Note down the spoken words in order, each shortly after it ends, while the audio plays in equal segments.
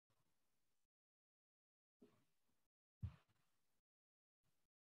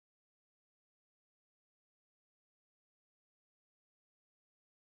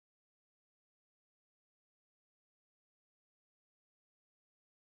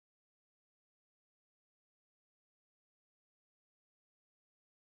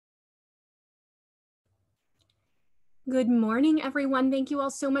Good morning, everyone. Thank you all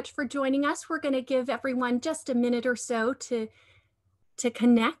so much for joining us. We're going to give everyone just a minute or so to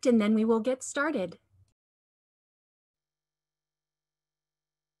connect, and then we will get started.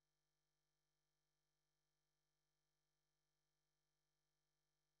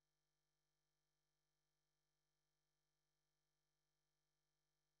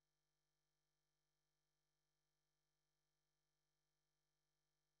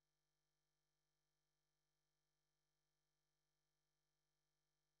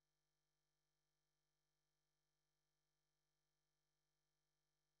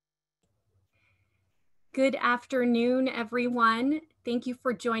 Good afternoon, everyone. Thank you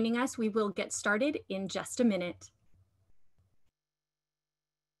for joining us. We will get started in just a minute.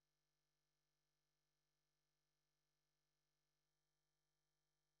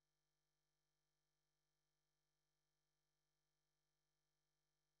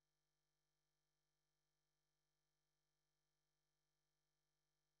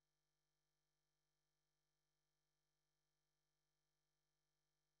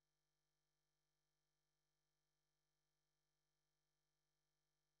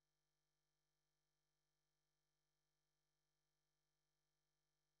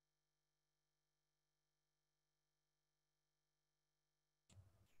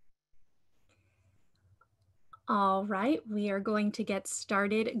 All right, we are going to get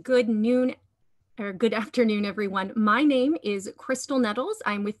started. Good afternoon, everyone. My name is Crystal Nettles.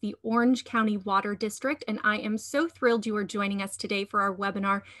 I'm with the Orange County Water District, and I am so thrilled you are joining us today for our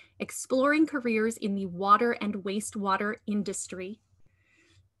webinar, Exploring Careers in the Water and Wastewater Industry.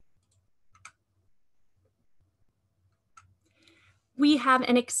 We have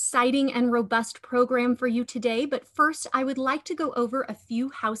an exciting and robust program for you today, but first I would like to go over a few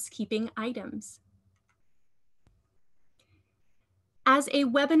housekeeping items. As a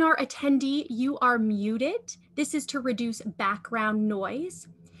webinar attendee, you are muted. This is to reduce background noise.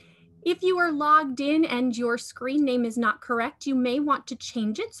 If you are logged in and your screen name is not correct, you may want to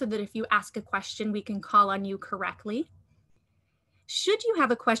change it so that if you ask a question, we can call on you correctly. Should you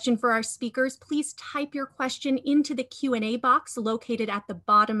have a question for our speakers, please type your question into the Q&A box located at the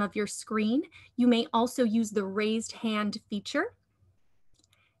bottom of your screen. You may also use the raised hand feature.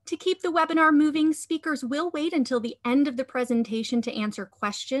 To keep the webinar moving, speakers will wait until the end of the presentation to answer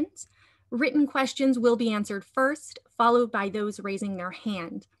questions. Written questions will be answered first, followed by those raising their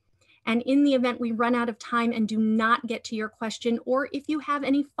hand. And in the event we run out of time and do not get to your question, or if you have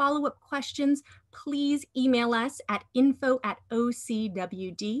any follow-up questions, please email us at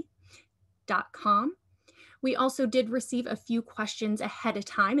info@ocwd.com. We also did receive a few questions ahead of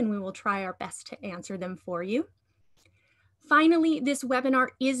time, and we will try our best to answer them for you. Finally, this webinar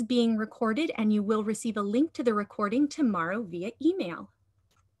is being recorded, and you will receive a link to the recording tomorrow via email.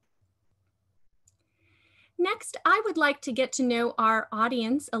 Next, I would like to get to know our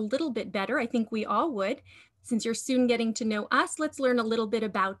audience a little bit better. I think we all would. Since you're soon getting to know us, let's learn a little bit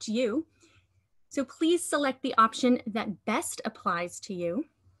about you. So please select the option that best applies to you.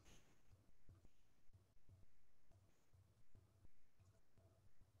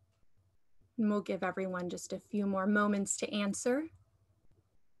 And we'll give everyone just a few more moments to answer.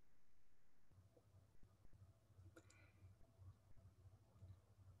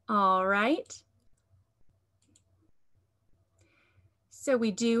 All right. So we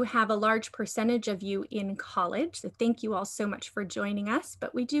do have a large percentage of you in college. So thank you all so much for joining us.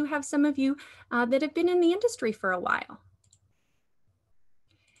 But we do have some of you that have been in the industry for a while.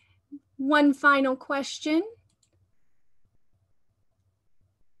 One final question.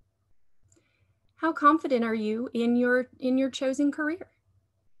 How confident are you in your chosen career?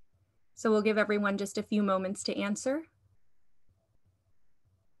 So we'll give everyone just a few moments to answer.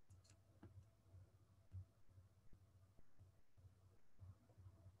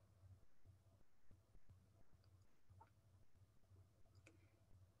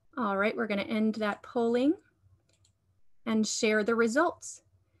 All right, we're going to end that polling and share the results.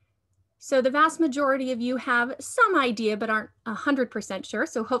 So the vast majority of you have some idea but aren't 100% sure.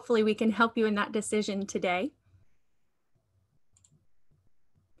 So hopefully we can help you in that decision today.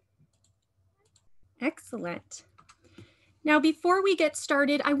 Excellent. Now, before we get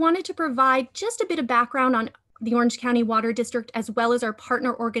started, I wanted to provide just a bit of background on the Orange County Water District as well as our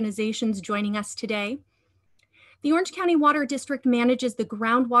partner organizations joining us today. The Orange County Water District manages the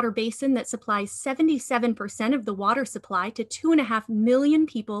groundwater basin that supplies 77% of the water supply to 2.5 million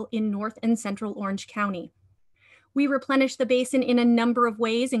people in North and Central Orange County. We replenish the basin in a number of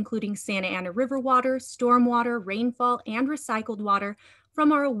ways, including Santa Ana River water, stormwater, rainfall, and recycled water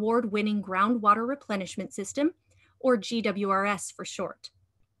from our award-winning groundwater replenishment system, or GWRS for short.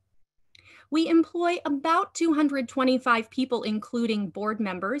 We employ about 225 people, including board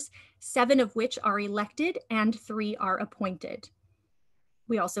members, 7 of which are elected and 3 are appointed.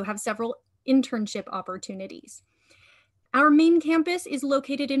 We also have several internship opportunities. Our main campus is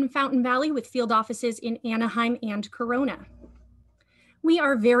located in Fountain Valley with field offices in Anaheim and Corona. We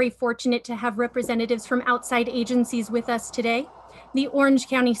are very fortunate to have representatives from outside agencies with us today: the Orange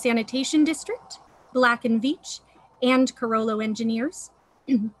County Sanitation District, Black & Veatch, and Carollo Engineers.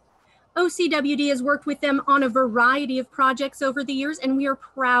 OCWD has worked with them on a variety of projects over the years, and we are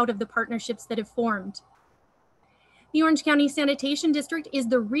proud of the partnerships that have formed. The Orange County Sanitation District is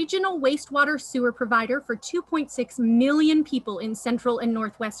the regional wastewater sewer provider for 2.6 million people in Central and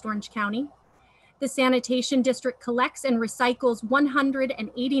Northwest Orange County. The Sanitation District collects and recycles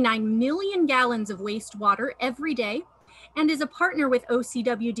 189 million gallons of wastewater every day and is a partner with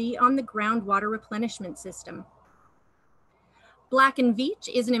OCWD on the groundwater replenishment system. Black & Veatch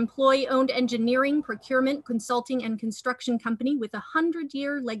is an employee-owned engineering, procurement, consulting, and construction company with a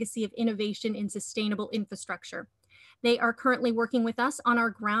 100-year legacy of innovation in sustainable infrastructure. They are currently working with us on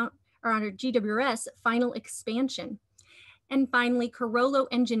our GWRS final expansion. And finally, Carollo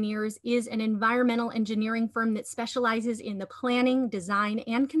Engineers is an environmental engineering firm that specializes in the planning, design,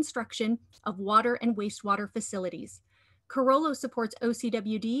 and construction of water and wastewater facilities. Carollo supports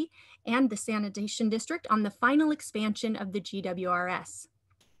OCWD and the Sanitation District on the final expansion of the GWRS.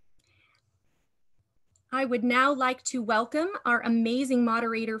 I would now like to welcome our amazing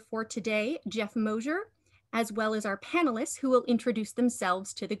moderator for today, Jeff Mosher, as well as our panelists who will introduce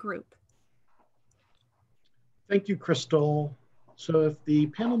themselves to the group. Thank you, Crystal. So if the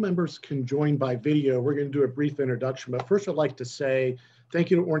panel members can join by video, we're going to do a brief introduction. But first, I'd like to say thank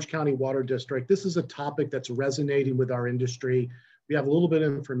you to Orange County Water District. This is a topic that's resonating with our industry. We have a little bit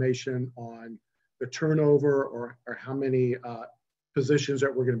of information on the turnover or how many positions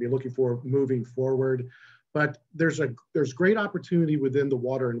that we're going to be looking for moving forward. But there's great opportunity within the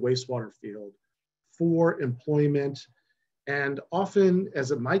water and wastewater field for employment. And often,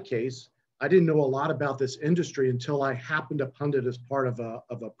 as in my case, I didn't know a lot about this industry until I happened upon it as part of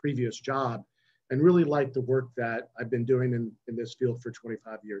a previous job, and really like the work that I've been doing in this field for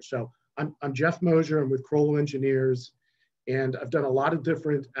 25 years. So I'm Jeff Mosher. I'm with Carollo Engineers, and I've done a lot of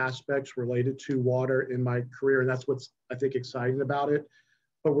different aspects related to water in my career, and that's what's, I think, exciting about it.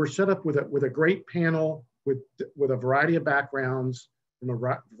 But we're set up with a great panel with a variety of backgrounds from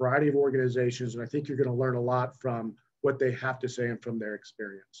a variety of organizations, and I think you're going to learn a lot from what they have to say and from their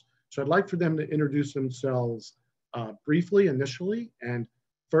experience. So I'd like for them to introduce themselves briefly initially. And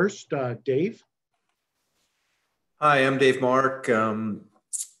first, Dave. Hi, I'm Dave Mark.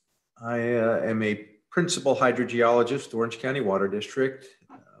 I am a principal hydrogeologist, Orange County Water District.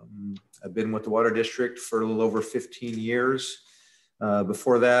 I've been with the Water District for a little over 15 years.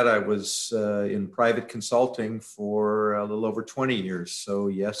 Before that, I was in private consulting for a little over 20 years. So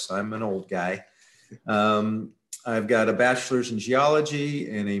yes, I'm an old guy. I've got a bachelor's in geology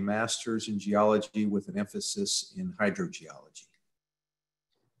and a master's in geology with an emphasis in hydrogeology.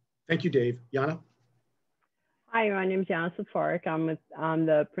 Thank you, Dave. Yana? Hi, my name is Yana Safarik. I'm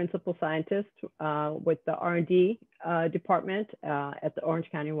the principal scientist with the R&D department at the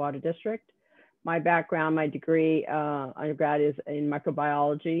Orange County Water District. My background, my degree, undergrad is in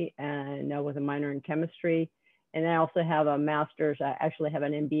microbiology and with a minor in chemistry. And I also have a master's, I actually have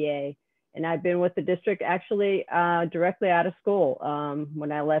an MBA. And I've been with the district actually directly out of school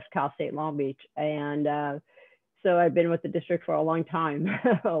when I left Cal State Long Beach. And so I've been with the district for a long time,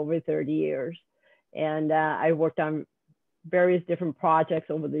 over 30 years. And I worked on various different projects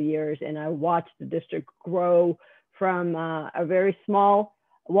over the years. And I watched the district grow from a very small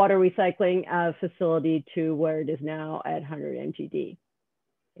water recycling facility to where it is now at 100 MGD.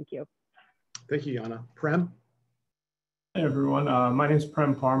 Thank you. Thank you, Yana. Prem? Hey everyone, my name is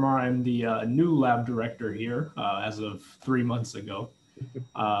Prem Parmar. I'm the new lab director here as of 3 months ago.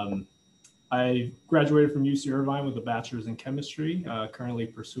 I graduated from UC Irvine with a bachelor's in chemistry, currently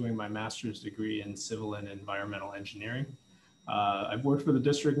pursuing my master's degree in civil and environmental engineering. I've worked for the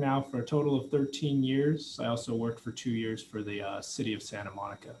district now for a total of 13 years. I also worked for 2 years for the city of Santa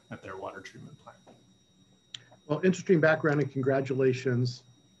Monica at their water treatment plant. Well, interesting background and congratulations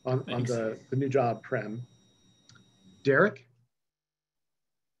on the new job, Prem. Derek?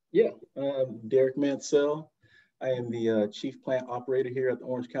 Yeah, Derek Mansell. I am the Chief Plant Operator here at the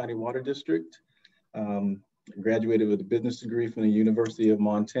Orange County Water District. Graduated with a business degree from the University of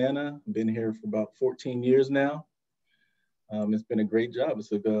Montana. Been here for about 14 years now. It's been a great job.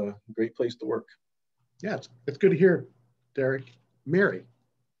 It's a great place to work. Yeah, it's good to hear, Derek. Mary?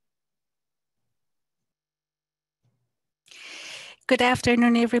 Good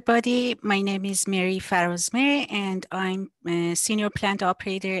afternoon, everybody. My name is Mary Farozmeh, and I'm a senior plant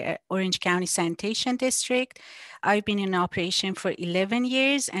operator at Orange County Sanitation District. I've been in operation for 11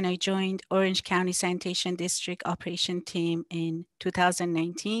 years, and I joined Orange County Sanitation District operation team in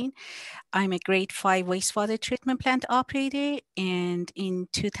 2019. I'm a grade 5 wastewater treatment plant operator, and in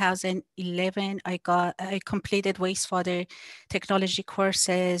 2011, I completed wastewater technology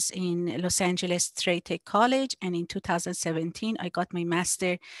courses in Los Angeles Trade Tech College, and in 2017, I got my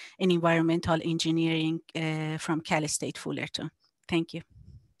master in environmental engineering from Cal State Fullerton. Thank you.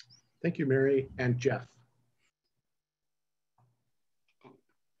 Thank you, Mary. And Jeff.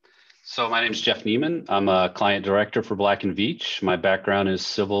 So my name is Jeff Neiman. I'm a client director for Black & Veatch. My background is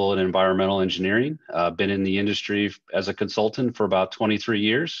civil and environmental engineering. I've been in the industry as a consultant for about 23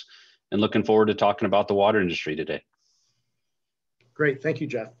 years and looking forward to talking about the water industry today. Great, thank you,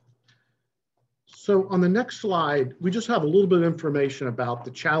 Jeff. So on the next slide, we just have a little bit of information about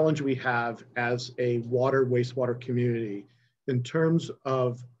the challenge we have as a water wastewater community in terms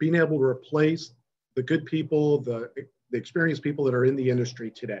of being able to replace the good people, the experienced people that are in the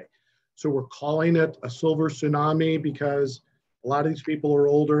industry today. So we're calling it a silver tsunami because a lot of these people are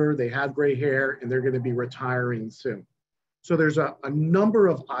older, they have gray hair, and they're going to be retiring soon. So there's a number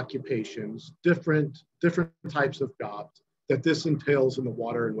of occupations, different types of jobs that this entails in the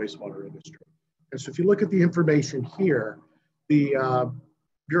water and wastewater industry. And so if you look at the information here, the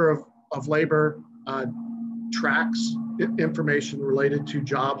Bureau of Labor tracks information related to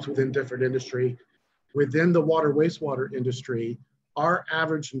jobs within different industry. Within the water wastewater industry, our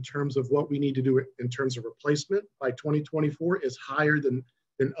average in terms of what we need to do in terms of replacement by 2024 is higher than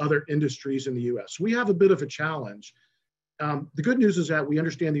other industries in the US. We have a bit of a challenge. The good news is that we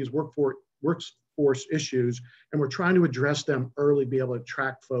understand these workforce issues, and we're trying to address them early, be able to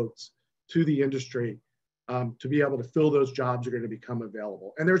attract folks to the industry to be able to fill those jobs that are going to become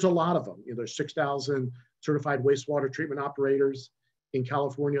available. And there's a lot of them. You know, there's 6,000 certified wastewater treatment operators in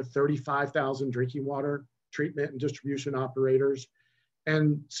California, 35,000 drinking water treatment and distribution operators.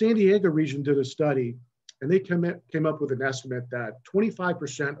 And San Diego region did a study, and they came up with an estimate that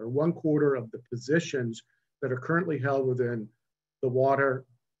 25% or 1/4 of the positions that are currently held within the water,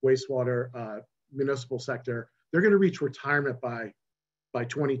 wastewater, municipal sector, they're going to reach retirement by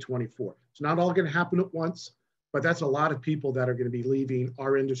 2024. It's not all going to happen at once, but that's a lot of people that are going to be leaving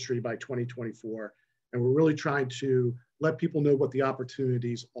our industry by 2024. And we're really trying to let people know what the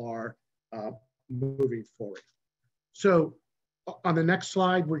opportunities are moving forward. So on the next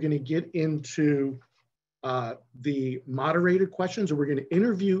slide, we're going to get into the moderated questions, and we're going to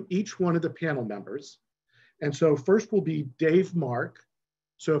interview each one of the panel members. And so first will be Dave Mark.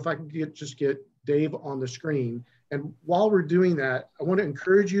 So if I can just get Dave on the screen. And while we're doing that, I want to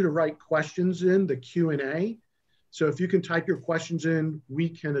encourage you to write questions in the Q&A. So if you can type your questions in, we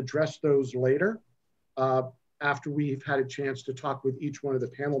can address those later after we've had a chance to talk with each one of the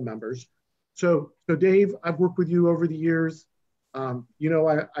panel members. So Dave, I've worked with you over the years. You know,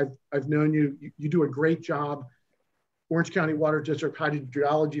 I've known you. You do a great job. Orange County Water District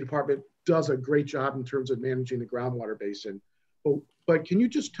Hydrogeology Department does a great job in terms of managing the groundwater basin. But can you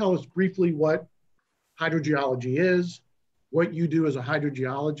just tell us briefly what hydrogeology is, what you do as a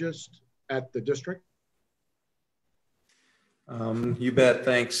hydrogeologist at the district? You bet.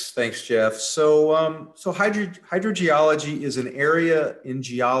 Thanks, Jeff. So hydrogeology is an area in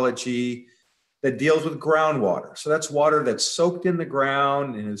geology that deals with groundwater. So that's water that's soaked in the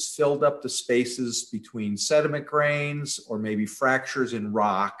ground and has filled up the spaces between sediment grains or maybe fractures in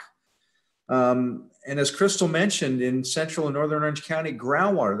rock. And as Crystal mentioned, in central and northern Orange County,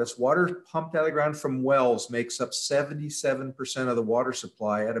 groundwater, that's water pumped out of the ground from wells, makes up 77% of the water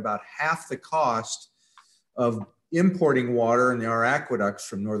supply at about half the cost of importing water in our aqueducts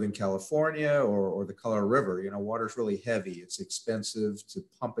from Northern California or the Colorado River. You know, water's really heavy. It's expensive to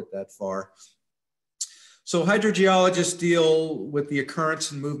pump it that far. So hydrogeologists deal with the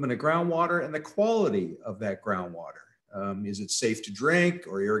occurrence and movement of groundwater and the quality of that groundwater. Is it safe to drink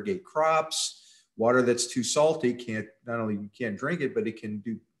or irrigate crops? Water that's too salty not only you can't drink it, but it can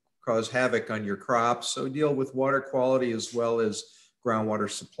cause havoc on your crops. So deal with water quality as well as groundwater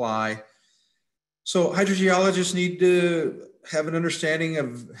supply. So hydrogeologists need to have an understanding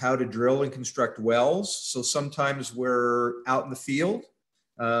of how to drill and construct wells. So sometimes we're out in the field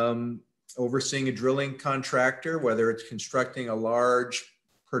overseeing a drilling contractor, whether it's constructing a large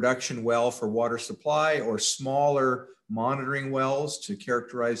production well for water supply or smaller monitoring wells to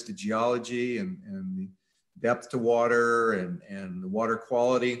characterize the geology and the depth to water and the water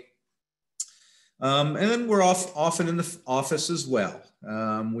quality. And then we're often in the office as well.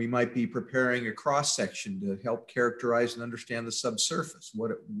 We might be preparing a cross section to help characterize and understand the subsurface.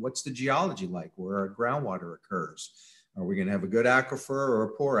 What's the geology like where our groundwater occurs? Are we going to have a good aquifer or a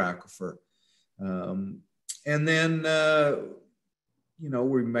poor aquifer? And then, you know,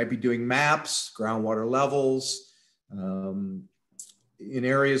 we might be doing maps, groundwater levels. In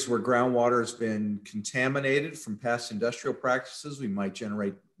areas where groundwater has been contaminated from past industrial practices, we might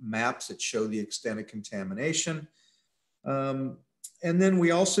generate maps that show the extent of contamination. And then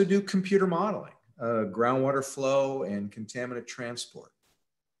we also do computer modeling, groundwater flow and contaminant transport.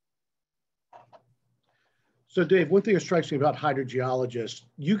 So Dave, one thing that strikes me about hydrogeologists,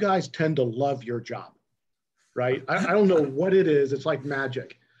 you guys tend to love your job, right? I don't know what it is, it's like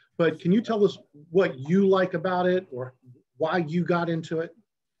magic, but can you tell us what you like about it or why you got into it?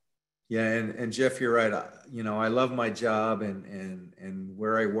 Yeah, and Jeff, you're right. You know, I love my job and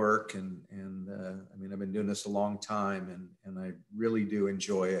where I work, and I mean, I've been doing this a long time, and I really do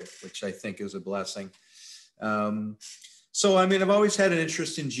enjoy it, which I think is a blessing. So, I mean, I've always had an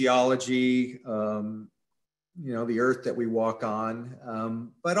interest in geology, you know, the earth that we walk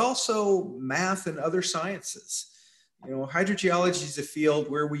on, but also math and other sciences. You know, hydrogeology is a field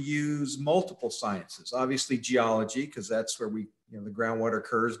where we use multiple sciences. Obviously, geology, because that's where we, you know, the groundwater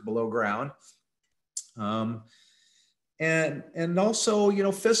occurs below ground. And also, you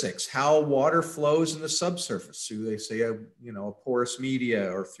know, physics, how water flows in the subsurface through, they say, you know, a porous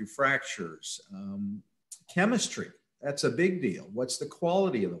media or through fractures. Chemistry, that's a big deal. What's the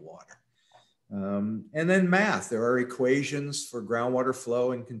quality of the water? And then math, there are equations for groundwater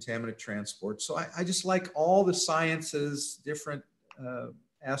flow and contaminant transport. So I just like all the sciences, different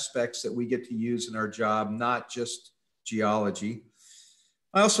aspects that we get to use in our job, not just geology.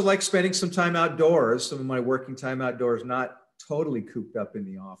 I also like spending some time outdoors, some of my working time outdoors, not totally cooped up in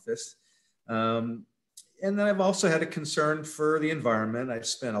the office. And then I've also had a concern for the environment. I've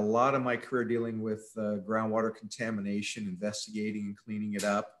spent a lot of my career dealing with groundwater contamination, investigating and cleaning it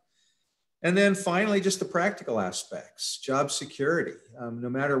up. And then finally, just the practical aspects, job security. No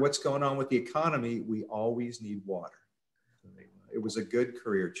matter what's going on with the economy, we always need water. It was a good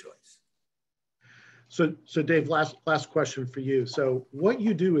career choice. So Dave, last question for you. So what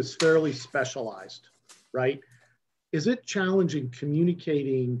you do is fairly specialized, right? Is it challenging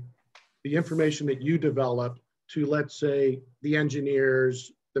communicating the information that you develop to, let's say, the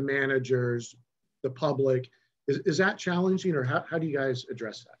engineers, the managers, the public? Is that challenging, or how do you guys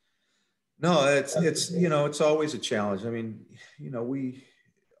address that? No, it's you know, it's always a challenge. I mean, you know, we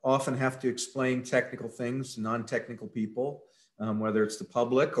often have to explain technical things to non-technical people, whether it's the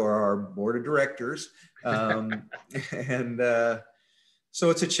public or our board of directors. So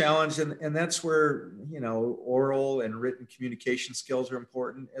it's a challenge, and that's where, you know, oral and written communication skills are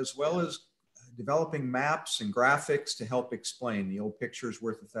important, as well as developing maps and graphics to help explain. The old picture is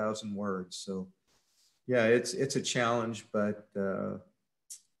worth 1,000 words. So yeah, it's a challenge, but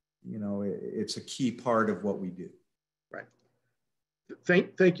you know, it's a key part of what we do. Right.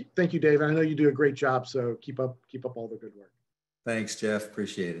 Thank you, Dave. I know you do a great job, so keep up all the good work. Thanks, Jeff.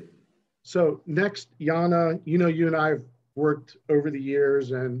 Appreciate it. So next, Jana, you know, you and I have worked over the years,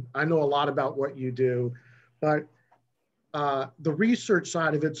 and I know a lot about what you do, but the research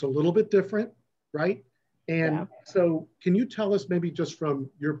side of it's a little bit different, right? And yeah. So can you tell us, maybe just from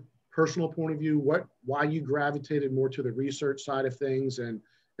your personal point of view, why you gravitated more to the research side of things, and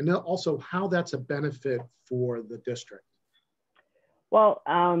then also how that's a benefit for the district? Well,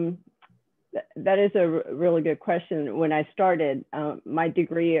 that is a really good question. When I started, my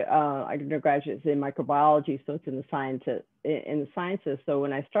degree, undergraduate is in microbiology, so it's in the sciences. So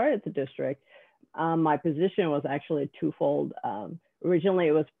when I started the district, my position was actually twofold. Originally,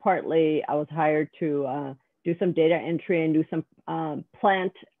 it was partly I was hired to do some data entry and do some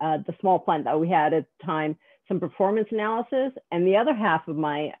the small plant that we had at the time, some performance analysis. And the other half of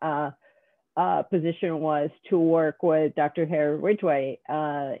my position was to work with Dr. Harry Ridgway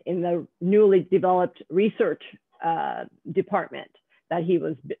in the newly developed research department that he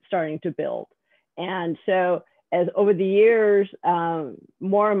was starting to build. And so as over the years,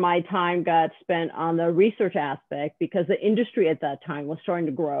 more of my time got spent on the research aspect, because the industry at that time was starting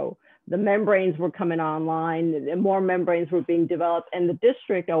to grow. The membranes were coming online, and more membranes were being developed. And the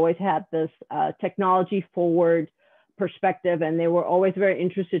district always had this technology forward perspective, and they were always very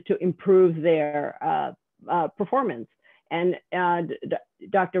interested to improve their performance. And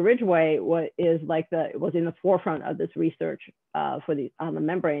Dr. Ridgway was in the forefront of this research on the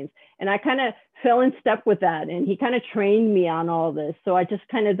membranes. And I kind of fell in step with that, and he kind of trained me on all this. So I just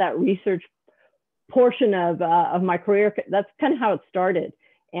kind of, that research portion of my career, that's kind of how it started.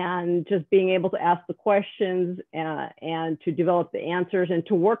 and just being able to ask the questions and to develop the answers and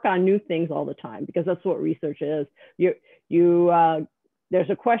to work on new things all the time, because that's what research is. There's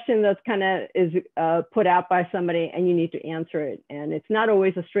a question that's kind of is put out by somebody and you need to answer it. And it's not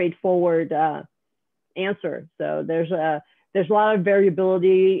always a straightforward answer. So there's a lot of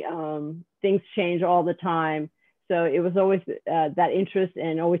variability. Things change all the time. So it was always that interest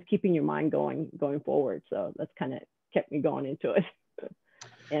and always keeping your mind going forward. So that's kind of kept me going into it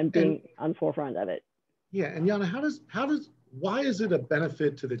and being on the forefront of it. Yeah, and Yana, why is it a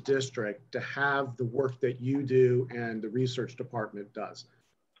benefit to the district to have the work that you do and the research department does?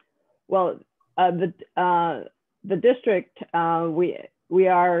 Well, the district, we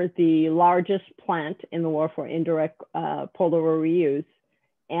are the largest plant in the world for indirect pullover reuse.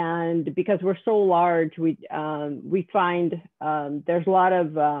 And because we're so large, we find there's a lot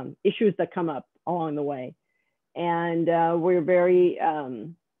of issues that come up along the way. And we're very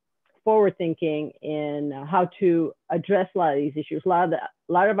forward thinking in how to address a lot of these issues. A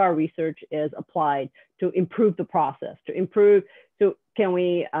lot of our research is applied to improve the process, so can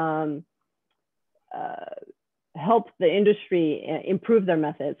we help the industry improve their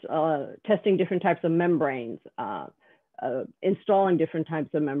methods, testing different types of membranes, installing different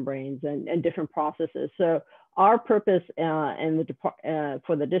types of membranes and different processes. So our purpose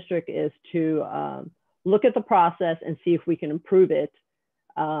for the district is to look at the process and see if we can improve it,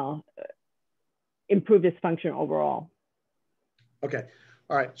 improve its function overall. Okay,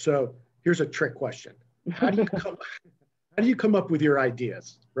 all right. So here's a trick question: How do you come up with your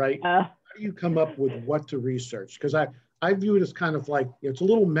ideas, right? How do you come up with what to research? Because I view it as kind of like, it's a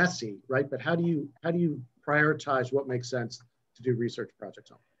little messy, right? But how do you prioritize what makes sense to do research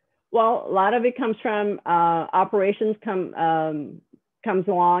projects on? Well, a lot of it comes from operations comes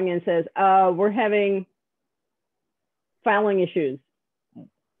along and says, we're having filing issues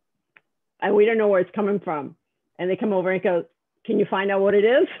and we don't know where it's coming from. And they come over and go, can you find out what it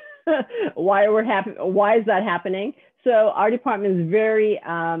is? Why is that happening? So our department is very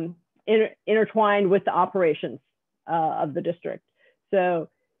intertwined with the operations of the district. So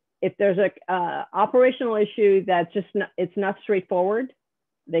if there's a operational issue that's just it's not straightforward,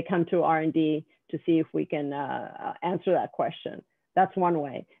 they come to R&D to see if we can answer that question. That's one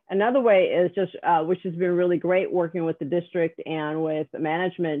way. Another way is just, which has been really great, working with the district and with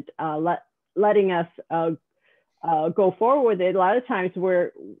management, letting us go forward with it. A lot of times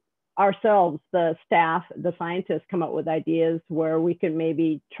we're ourselves, the staff, the scientists, come up with ideas where we can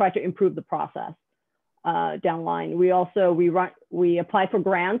maybe try to improve the process down the line. We apply for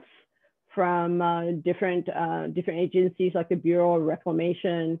grants from different agencies like the Bureau of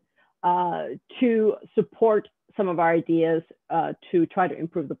Reclamation to support some of our ideas to try to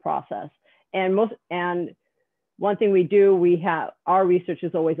improve the process. And one thing we do, our research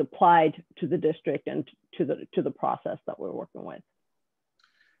is always applied to the district and to the process that we're working with.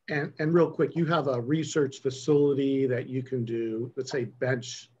 And real quick, you have a research facility that you can do, let's say,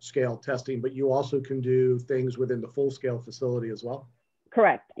 bench scale testing, but you also can do things within the full scale facility as well?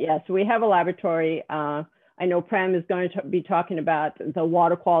 Correct. Yes, we have a laboratory. I know Prem is going to be talking about the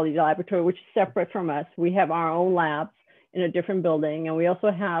water quality laboratory, which is separate from us. We have our own labs in a different building. And we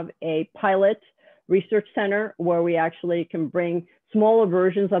also have a pilot research center where we actually can bring smaller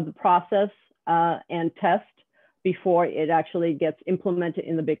versions of the process and test before it actually gets implemented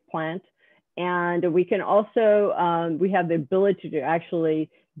in the big plant. And we can also, we have the ability to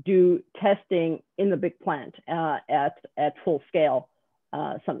actually do testing in the big plant at full scale.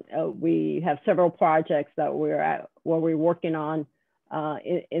 We have several projects that we're working on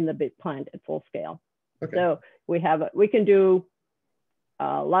in the big plant at full scale. Okay. So we can do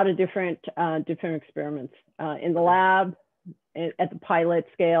a lot of different experiments in the lab, at the pilot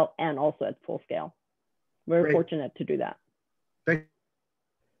scale, and also at full scale. We're Great. Fortunate to do that. Thank you.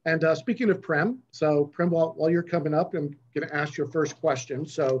 And speaking of Prem, so Prem, while you're coming up, I'm going to ask your first question.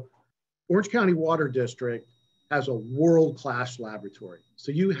 So Orange County Water District has a world-class laboratory.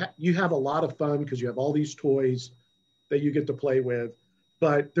 So you have a lot of fun because you have all these toys that you get to play with,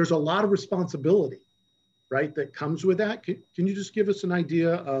 but there's a lot of responsibility, right, that comes with that. Can you just give us an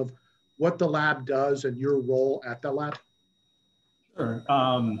idea of what the lab does and your role at the lab? Sure.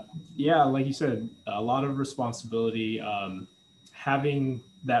 Yeah, like you said, a lot of responsibility. Having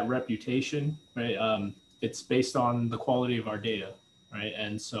that reputation, right? It's based on the quality of our data, right?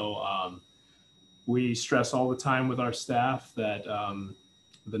 And so we stress all the time with our staff that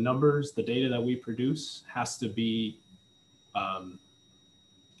the numbers, the data that we produce has to be above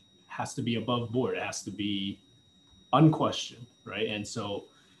board. It has to be unquestioned, right? And so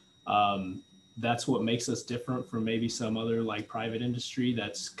That's what makes us different from maybe some other like private industry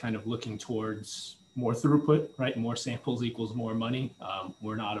that's kind of looking towards more throughput, right? More samples equals more money.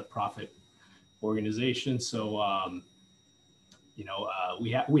 We're not a profit organization. So,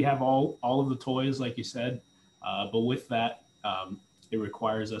 we have all of the toys, like you said, but with that, it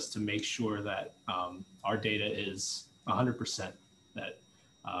requires us to make sure that our data is 100%, that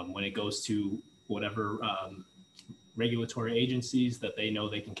when it goes to whatever regulatory agencies, that they know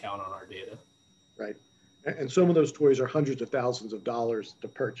they can count on our data. Right. And some of those toys are hundreds of thousands of dollars to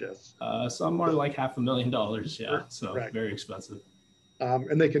purchase. Some are like $500,000, yeah, Sure. so Right. very expensive.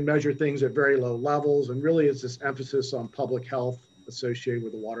 And they can measure things at very low levels. And really it's this emphasis on public health associated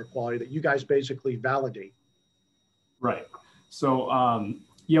with the water quality that you guys basically validate. Right. So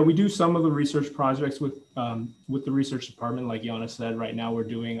yeah, we do some of the research projects with the research department. Like Yana said, right now we're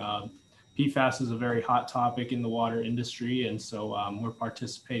doing PFAS is a very hot topic in the water industry. And so we're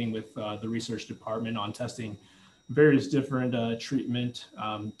participating with the research department on testing various different treatment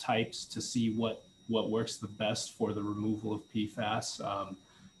types to see what works the best for the removal of PFAS.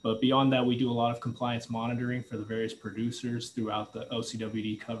 But beyond that, we do a lot of compliance monitoring for the various producers throughout the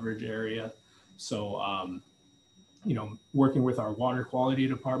OCWD coverage area. So, working with our water quality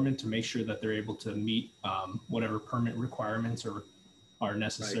department to make sure that they're able to meet whatever permit requirements are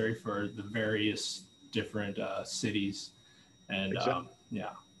necessary for the various different cities. And yeah.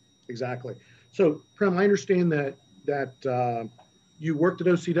 Exactly. So Prem, I understand that you worked at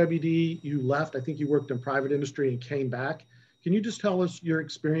OCWD, you left, I think you worked in private industry and came back. Can you just tell us your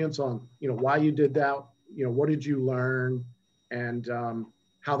experience on, why you did that? What did you learn, and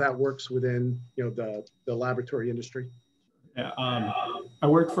how that works within, the laboratory industry? Yeah, I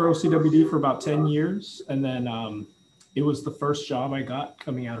worked for OCWD for about 10 years. And then it was the first job I got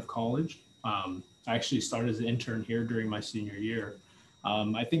coming out of college. I actually started as an intern here during my senior year.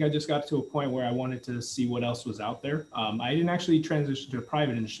 I think I just got to a point where I wanted to see what else was out there. I didn't actually transition to a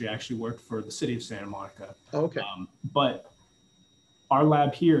private industry. I actually worked for the city of Santa Monica. Okay. But our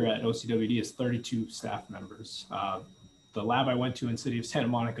lab here at OCWD is 32 staff members. The lab I went to in the city of Santa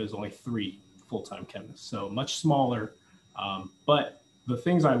Monica is only 3 full-time chemists, so much smaller. But the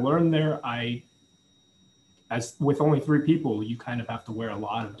things I learned there, as with only 3 people, you kind of have to wear a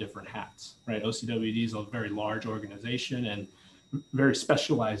lot of different hats, right? OCWD is a very large organization and very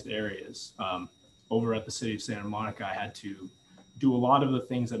specialized areas. Over at the city of Santa Monica, I had to do a lot of the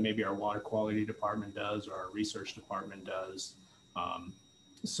things that maybe our water quality department does or our research department does.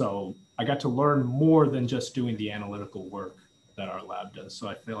 So I got to learn more than just doing the analytical work that our lab does. So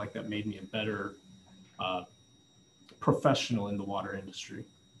I feel like that made me a better professional in the water industry.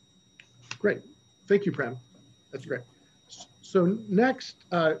 Great. Thank you, Prem. That's great. So next,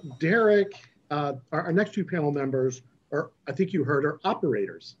 Derek, our next 2 panel members are, I think you heard, are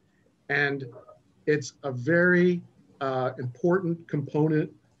operators. And it's a very important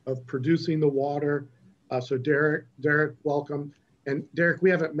component of producing the water. So Derek, welcome. And Derek,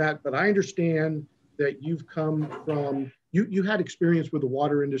 we haven't met, but I understand that you've come from, you had experience with the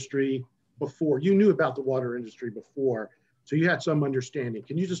water industry before. You knew about the water industry before, so you had some understanding.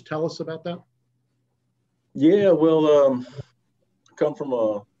 Can you just tell us about that? Yeah, well, come from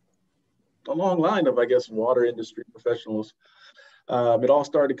a long line of, I guess, water industry professionals. It all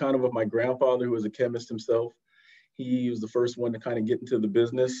started kind of with my grandfather, who was a chemist himself. He was the first one to kind of get into the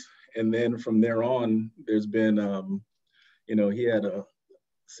business. And then from there on, there's been, he had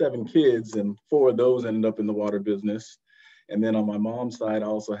 7 kids, and 4 of those ended up in the water business. And then on my mom's side, I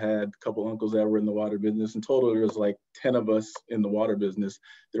also had a couple uncles that were in the water business. In total, there was like 10 of us in the water business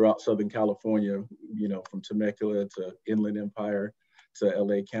throughout Southern California, from Temecula to Inland Empire to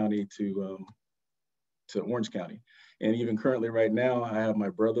LA County to Orange County. And even currently right now, I have my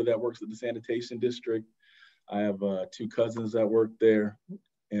brother that works at the sanitation district. I have 2 cousins that work there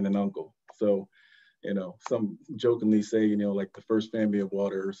and an uncle. So, some jokingly say, like the first family of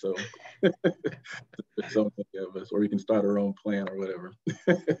water or so. So many of us, or we can start our own plant or whatever.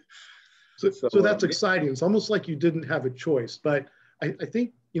 So that's exciting. It's almost like you didn't have a choice, but I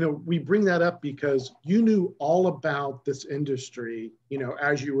think, we bring that up because you knew all about this industry,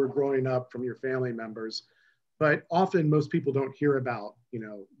 as you were growing up from your family members, but often most people don't hear about,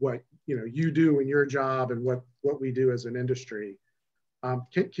 what, you do in your job and what we do as an industry.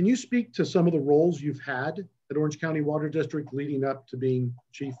 Can you speak to some of the roles you've had at Orange County Water District leading up to being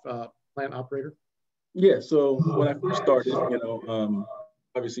chief plant operator? Yeah, so when I first started,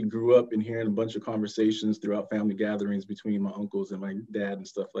 obviously grew up in hearing a bunch of conversations throughout family gatherings between my uncles and my dad and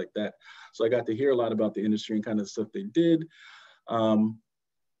stuff like that. So I got to hear a lot about the industry and kind of stuff they did.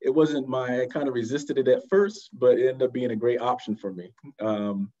 It wasn't I kind of resisted it at first, but it ended up being a great option for me.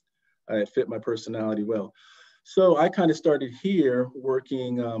 It fit my personality well. So I kind of started here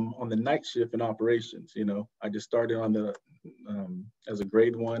working on the night shift in operations. You know, I just started on the as a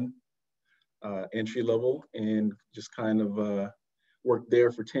grade 1 entry level, and just kind of worked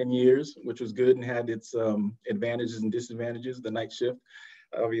there for 10 years, which was good and had its advantages and disadvantages. The night shift,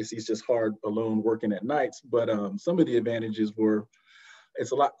 obviously, it's just hard alone working at nights, but some of the advantages were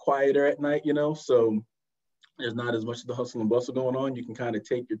it's a lot quieter at night, you know, so there's not as much of the hustle and bustle going on. You can kind of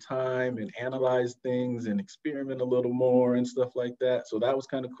take your time and analyze things and experiment a little more and stuff like that. So that was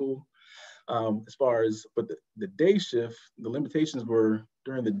kind of cool. As far as, but the day shift, the limitations were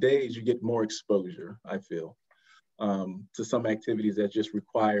during the days, you get more exposure, I feel, to some activities that just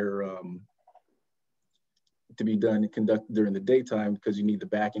require to be done and conducted during the daytime, because you need the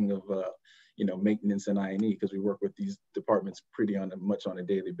backing of, you know, maintenance and I&E, because we work with these departments pretty much on a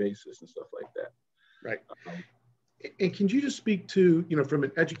daily basis and stuff like that. Right. And can you just speak to, you know, from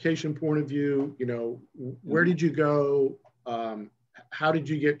an education point of view, you know, where did you go? How did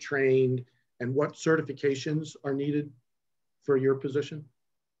you get trained? And what certifications are needed for your position?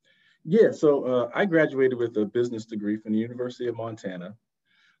 Yeah, so I graduated with a business degree from the University of Montana.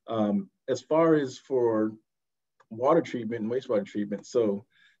 As far as for water treatment and wastewater treatment, so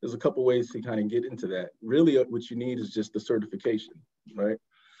there's a couple ways to kind of get into that. Really, what you need is just the certification, right?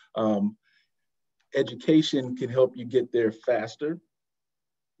 Education can help you get there faster,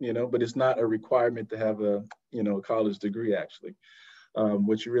 you know, but it's not a requirement to have a, you know, a college degree actually.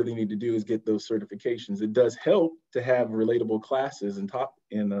 What you really need to do is get those certifications. It does help to have relatable classes and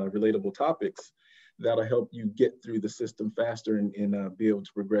relatable topics that'll help you get through the system faster and be able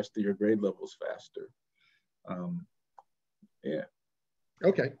to progress through your grade levels faster. Yeah.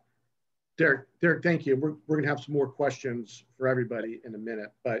 Okay. Derek, thank you. We're going to have some more questions for everybody in a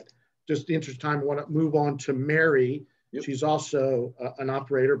minute, but just in the interest of time, I want to move on to Mary. Yep. She's also an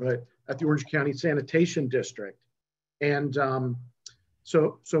operator, but at the Orange County Sanitation District. And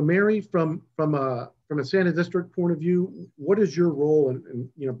so Mary, from a Santa District point of view, what is your role? And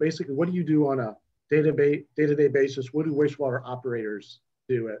you know, basically, what do you do on a day-to-day basis? What do wastewater operators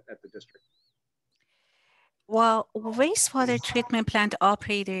do at the district? Well, wastewater treatment plant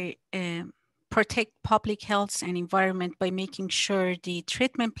operator protect public health and environment by making sure the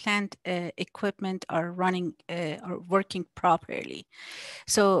treatment plant equipment are running or working properly.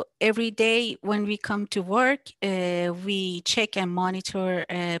 So every day when we come to work, we check and monitor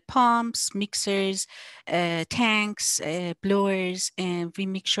pumps, mixers, tanks, blowers, and we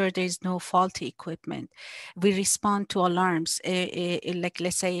make sure there's no faulty equipment. We respond to alarms. Like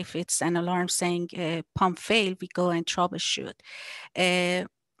let's say if it's an alarm saying pump failed, we go and troubleshoot.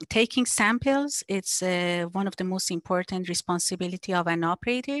 Taking samples, it's one of the most important responsibility of an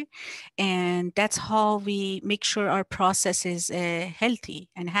operator. And that's how we make sure our process is healthy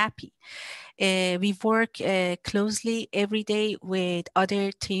and happy. We work closely every day with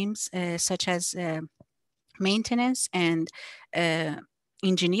other teams such as maintenance and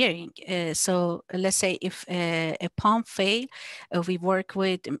engineering. So let's say if a pump fail, we work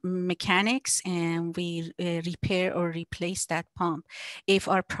with mechanics and we repair or replace that pump. If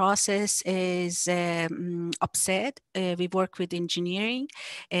our process is upset, we work with engineering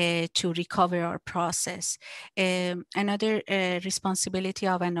to recover our process. Another responsibility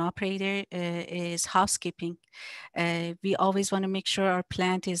of an operator is housekeeping. We always want to make sure our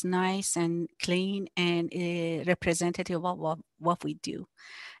plant is nice and clean and representative of what we do.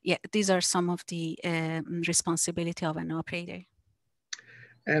 Yeah, these are some of the responsibility of an operator.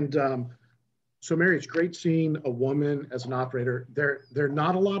 And so Mary, it's great seeing a woman as an operator. There are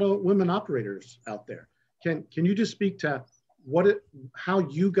not a lot of women operators out there. Can you just speak to how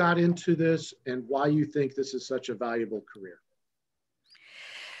you got into this and why you think this is such a valuable career?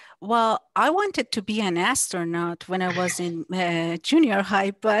 Well, I wanted to be an astronaut when I was in junior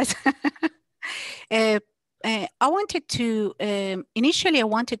high, but I wanted to, initially I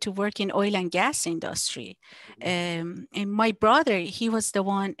wanted to work in oil and gas industry. And my brother, he was the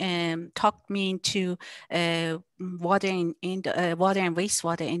one talked me into water and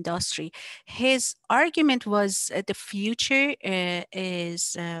wastewater industry. His argument was the future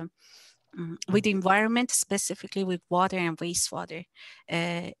is with the environment, specifically with water and wastewater.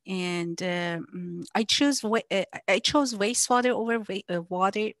 I chose wastewater over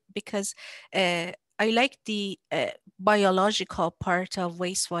water because I like the biological part of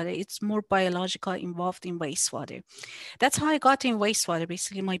wastewater. It's more biological involved in wastewater. That's how I got in wastewater,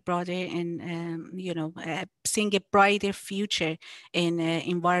 basically my brother and, seeing a brighter future in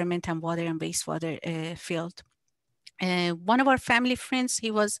environment and water and wastewater field. one of our family friends,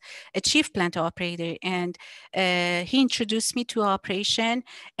 he was a chief plant operator, and he introduced me to operation,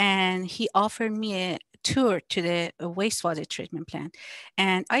 and he offered me a tour to the wastewater treatment plant.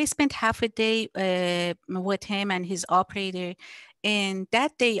 And I spent half a day with him and his operator. And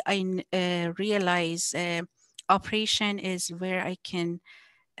that day I realized operation is where I can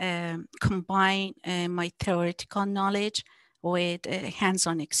combine my theoretical knowledge with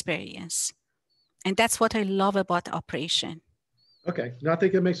hands-on experience. And that's what I love about operation. Okay, no, I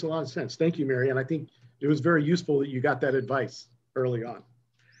think it makes a lot of sense. Thank you, Mary. And I think it was very useful that you got that advice early on.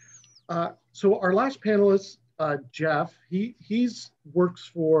 So our last panelist, Jeff, he's works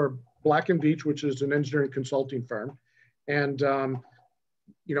for Black & Veatch, which is an engineering consulting firm. And,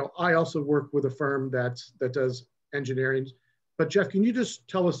 you know, I also work with a firm that does engineering. But Jeff, can you just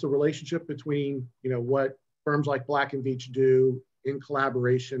tell us the relationship between, you know, what firms like Black & Veatch do in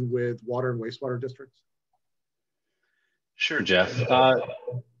collaboration with water and wastewater districts? Sure, Jeff.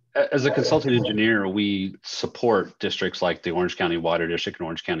 As a consulting engineer, we support districts like the Orange County Water District and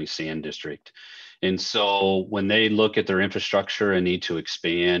Orange County Sand District. And so when they look at their infrastructure and need to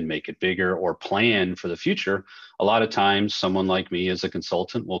expand, make it bigger, or plan for the future, a lot of times someone like me as a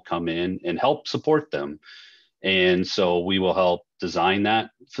consultant will come in and help support them. And so we will help design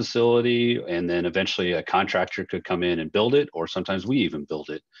that facility, and then eventually a contractor could come in and build it, or sometimes we even build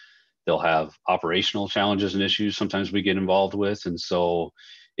it. They'll have operational challenges and issues sometimes we get involved with. And so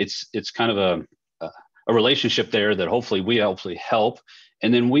it's kind of a relationship there that hopefully we help.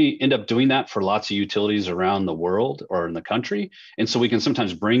 And then we end up doing that for lots of utilities around the world or in the country. And so we can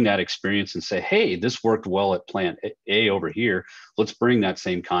sometimes bring that experience and say, hey, this worked well at plant A over here. Let's bring that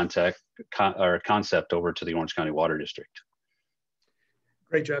same concept over to the Orange County Water District.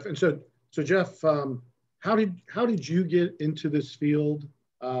 Great, Jeff. And so Jeff, how did you get into this field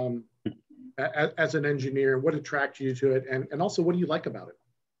as an engineer? What attracted you to it? And also, what do you like about it?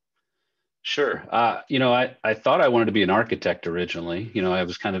 Sure. You know, I thought I wanted to be an architect originally. You know, I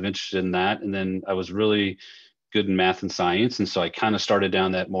was kind of interested in that. And then I was really good in math and science. And so I kind of started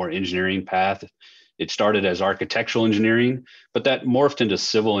down that more engineering path. It started as architectural engineering, but that morphed into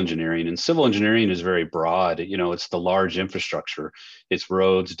civil engineering. And civil engineering is very broad. You know, it's the large infrastructure. It's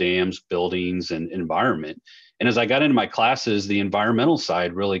roads, dams, buildings, and environment. And as I got into my classes, the environmental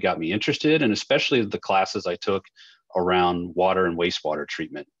side really got me interested, and especially the classes I took around water and wastewater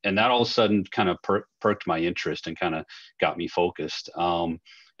treatment. And that all of a sudden kind of perked my interest and kind of got me focused. And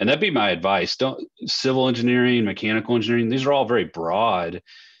that'd be my advice. Civil engineering, mechanical engineering, these are all very broad.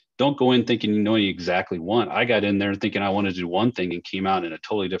 Don't go in thinking you know you exactly want. I got in there thinking I wanted to do one thing and came out in a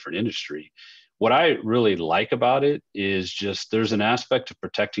totally different industry. What I really like about it is just there's an aspect of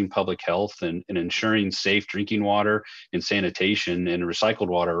protecting public health and ensuring safe drinking water and sanitation and recycled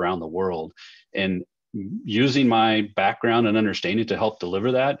water around the world. And using my background and understanding to help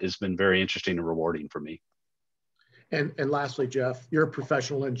deliver that has been very interesting and rewarding for me. And lastly, Jeff, you're a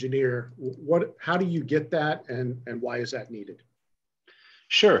professional engineer. How do you get that, and why is that needed?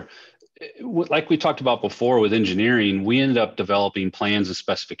 Sure. Like we talked about before with engineering, we ended up developing plans and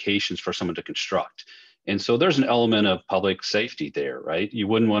specifications for someone to construct. And so there's an element of public safety there, right? You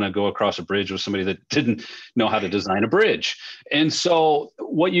wouldn't want to go across a bridge with somebody that didn't know how to design a bridge. And so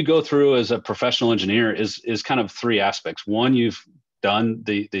what you go through as a professional engineer is kind of three aspects. One, you've done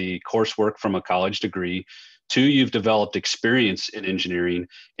the coursework from a college degree. Two, you've developed experience in engineering.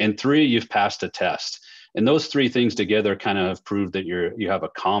 And three, you've passed a test. And those three things together kind of prove that you have a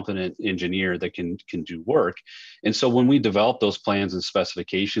competent engineer that can do work. And so when we develop those plans and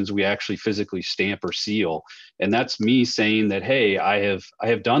specifications, we actually physically stamp or seal. And that's me saying that, hey, I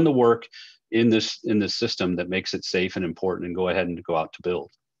have done the work in this system that makes it safe and important, and go ahead and go out to build.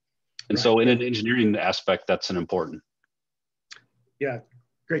 And right. So in an engineering aspect, that's an important. Yeah,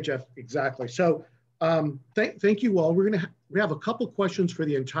 great, Jeff. Exactly. So thank you all. We have a couple questions for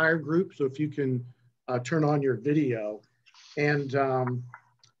the entire group. So if you can turn on your video. And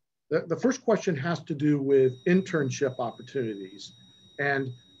the first question has to do with internship opportunities. And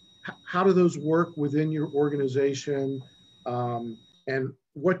how do those work within your organization? And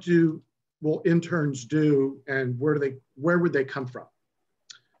what will interns do, and where would they come from?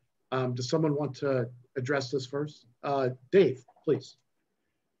 Does someone want to address this first? Dave, please.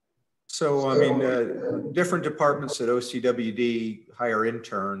 So, I mean, different departments at OCWD hire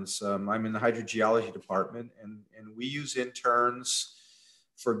interns. I'm in the hydrogeology department, and we use interns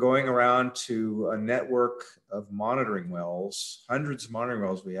for going around to a network of monitoring wells, hundreds of monitoring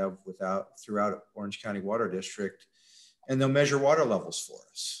wells we have throughout Orange County Water District, and they'll measure water levels for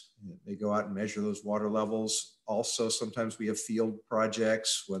us. They go out and measure those water levels. Also, sometimes we have field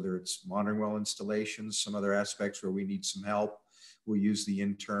projects, whether it's monitoring well installations, some other aspects where we need some help. We'll use the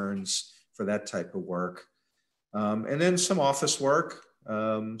interns for that type of work. And then some office work.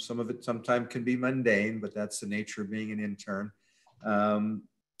 Some of it sometimes can be mundane, but that's the nature of being an intern.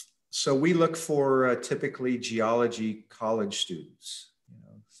 So we look for typically geology college students.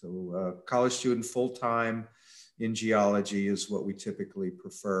 So college student full-time in geology is what we typically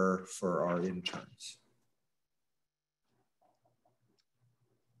prefer for our interns.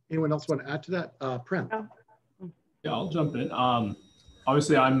 Anyone else want to add to that? Prem. Yeah, I'll jump in.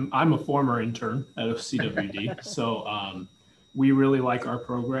 Obviously, I'm a former intern at CWD, so we really like our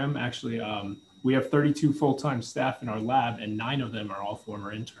program. Actually, we have 32 full-time staff in our lab, and 9 of them are all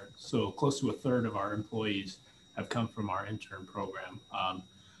former interns. So close to a third of our employees have come from our intern program.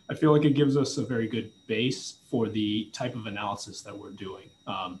 I feel like it gives us a very good base for the type of analysis that we're doing.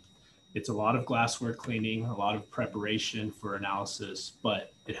 It's a lot of glassware cleaning, a lot of preparation for analysis,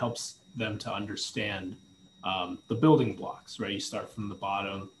 but it helps them to understand the building blocks, right? You start from the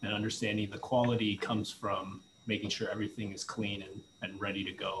bottom, and understanding the quality comes from making sure everything is clean and ready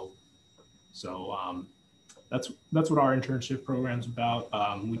to go. So that's what our internship program's about.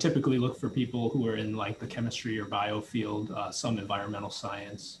 We typically look for people who are in like the chemistry or bio field, some environmental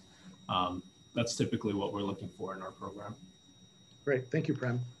science. That's typically what we're looking for in our program. Great, thank you,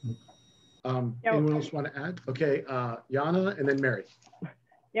 Prem. Anyone else want to add? Okay, Yana and then Mary.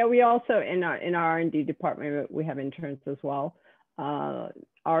 Yeah, we also in our R&D department we have interns as well.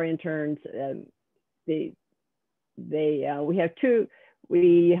 Our interns, we have two.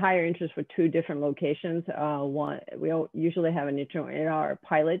 We hire interns for 2 different locations. One, we usually have an intern in our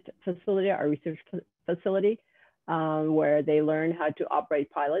pilot facility, our research facility, where they learn how to operate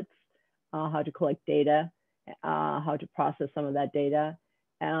pilots, how to collect data, how to process some of that data.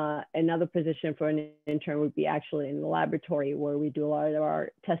 Another position for an intern would be actually in the laboratory, where we do a lot of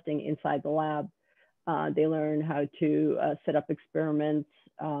our testing inside the lab. They learn how to set up experiments,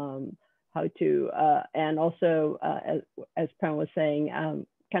 how to, and also, as Prem was saying,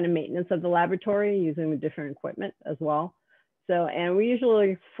 kind of maintenance of the laboratory using the different equipment as well. So, and we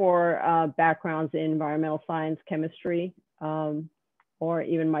usually look for backgrounds in environmental science, chemistry, or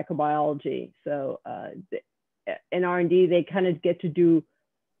even microbiology. So in R&D, they kind of get to do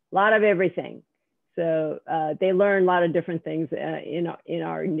a lot of everything. So they learn a lot of different things in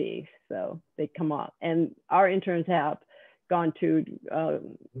R&D. So they come up, and our interns have gone to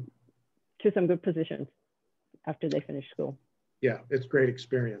some good positions after they finish school. Yeah, it's great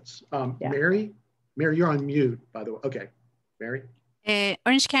experience. Mary, you're on mute, by the way. Okay, Mary.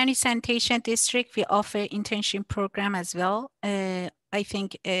 Orange County Sanitation District, we offer internship program as well. I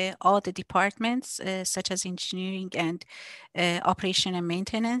think all the departments, such as engineering and operation and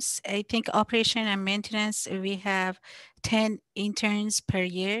maintenance. I think operation and maintenance, we have 10 interns per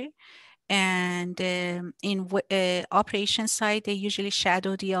year. And in operation side, they usually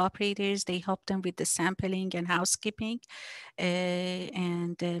shadow the operators. They help them with the sampling and housekeeping.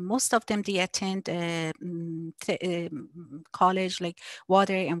 And most of them, they attend college, like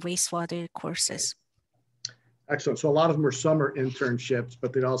water and wastewater courses. Excellent. So a lot of them are summer internships,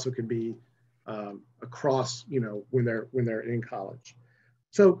 but they also could be across, when they're in college.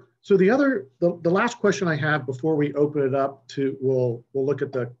 So the last question I have before we open it up to, we'll look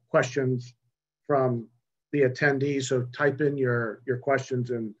at the questions from the attendees. So type in your questions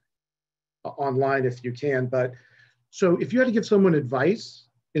and online if you can. But so if you had to give someone advice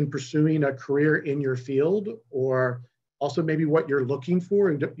in pursuing a career in your field, or also maybe what you're looking for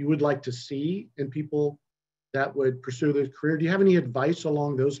and you would like to see in people that would pursue this career, do you have any advice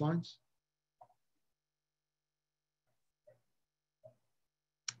along those lines?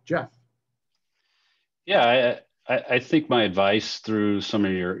 Jeff. Yeah, I think my advice through some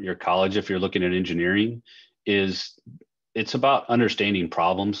of your college, if you're looking at engineering, is it's about understanding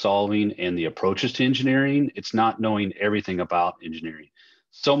problem solving and the approaches to engineering. It's not knowing everything about engineering.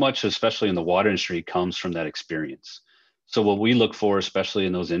 So much, especially in the water industry, comes from that experience. So what we look for, especially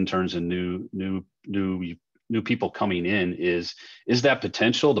in those interns and new people coming in, is that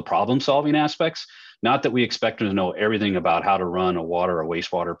potential, the problem solving aspects. Not that we expect them to know everything about how to run a water or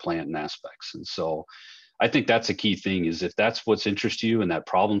wastewater plant and aspects. And so I think that's a key thing, is if that's what's interests you in that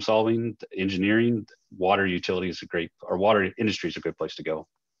problem solving, engineering, water utility is water industry is a good place to go.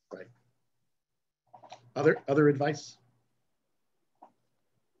 Right. Other advice?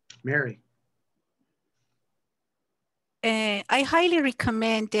 Mary. I highly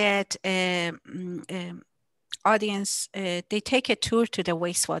recommend that audience, they take a tour to the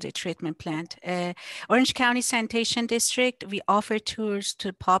wastewater treatment plant. Orange County Sanitation District, we offer tours to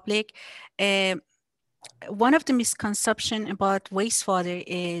the public. one of the misconceptions about wastewater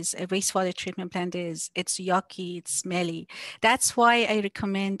is a wastewater treatment plant is it's yucky, it's smelly. That's why I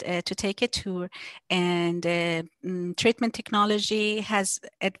recommend to take a tour. And treatment technology has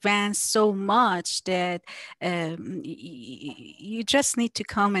advanced so much that you just need to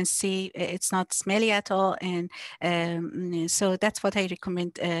come and see. It's not smelly at all. And so that's what I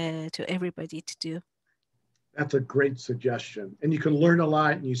recommend to everybody to do. That's a great suggestion. And you can learn a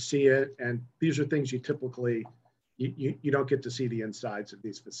lot and you see it. And these are things you typically, you don't get to see the insides of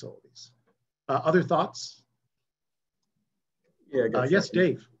these facilities. Other thoughts? Yeah, yes,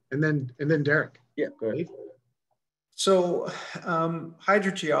 Dave. And then Derek. Yeah, go ahead. Dave? So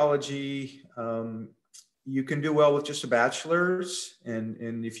hydrogeology, you can do well with just a bachelor's.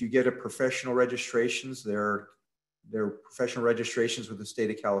 And if you get a professional registrations, there are professional registrations with the state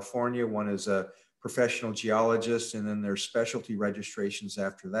of California. One is a professional geologist, and then there's specialty registrations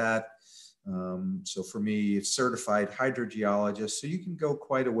after that. So for me, it's certified hydrogeologist. So you can go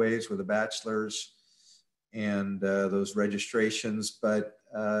quite a ways with a bachelor's and those registrations. But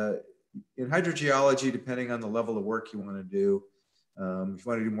in hydrogeology, depending on the level of work you want to do, if you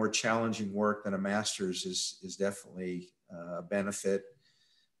want to do more challenging work, then a master's is definitely a benefit.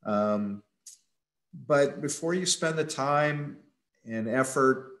 But before you spend the time and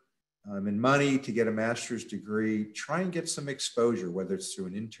effort and money to get a master's degree, try and get some exposure, whether it's through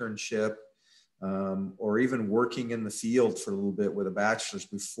an internship or even working in the field for a little bit with a bachelor's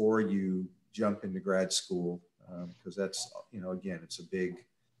before you jump into grad school, because that's, again, it's a big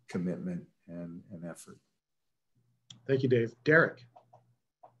commitment and effort. Thank you, Dave. Derek.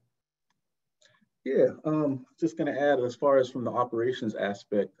 Yeah, just going to add, as far as from the operations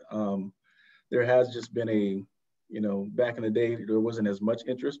aspect, there has just been back in the day, there wasn't as much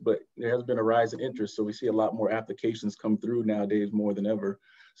interest, but there has been a rise in interest. So we see a lot more applications come through nowadays more than ever.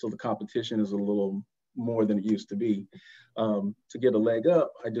 So the competition is a little more than it used to be. To get a leg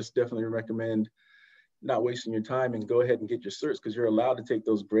up, I just definitely recommend not wasting your time and go ahead and get your certs, because you're allowed to take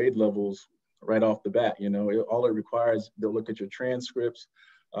those grade levels right off the bat. All it requires, they'll look at your transcripts,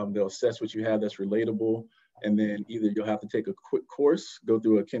 they'll assess what you have that's relatable. And then either you'll have to take a quick course, go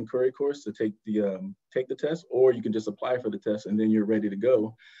through a Ken Curry course to take the test, or you can just apply for the test and then you're ready to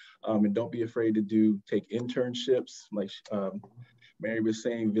go. And don't be afraid to take internships, like Mary was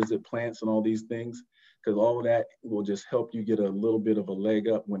saying, visit plants and all these things, because all of that will just help you get a little bit of a leg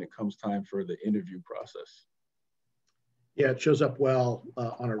up when it comes time for the interview process. Yeah, it shows up well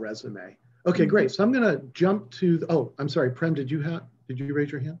on a resume. Okay, great. So I'm going to jump to, I'm sorry, Prem, did you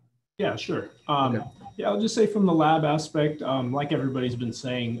raise your hand? Yeah, sure. Okay. Yeah, I'll just say from the lab aspect, like everybody's been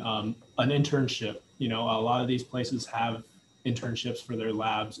saying, an internship, a lot of these places have internships for their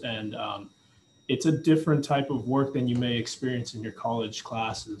labs, and it's a different type of work than you may experience in your college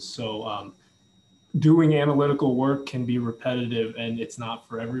classes. So doing analytical work can be repetitive and it's not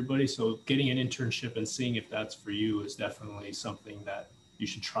for everybody. So getting an internship and seeing if that's for you is definitely something that you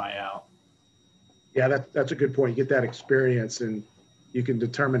should try out. Yeah, that's a good point. You get that experience and you can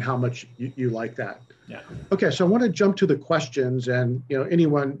determine how much you like that. Yeah. Okay, so I want to jump to the questions, and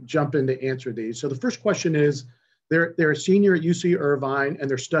anyone jump in to answer these. So the first question is, they're a senior at UC Irvine and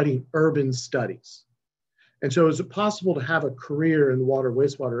they're studying urban studies. And so is it possible to have a career in the water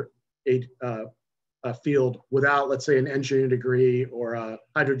wastewater field without, let's say, an engineering degree or a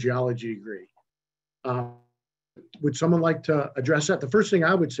hydrogeology degree? Would someone like to address that? The first thing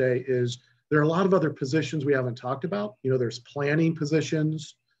I would say is, there are a lot of other positions we haven't talked about. There's planning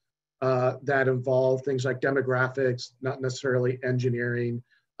positions that involve things like demographics, not necessarily engineering.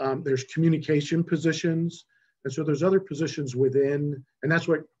 There's communication positions. And so there's other positions within, and that's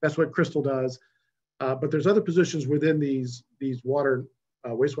what Crystal does. But there's other positions within these water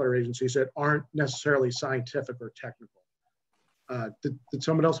wastewater agencies that aren't necessarily scientific or technical. Did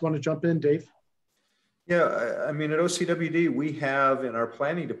someone else want to jump in, Dave? Yeah, I mean, at OCWD, we have in our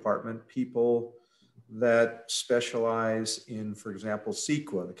planning department people that specialize in, for example,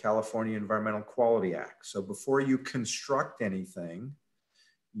 CEQA, the California Environmental Quality Act. So before you construct anything,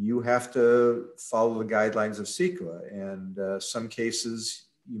 you have to follow the guidelines of CEQA. And some cases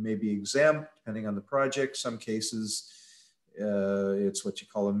you may be exempt depending on the project. Some cases it's what you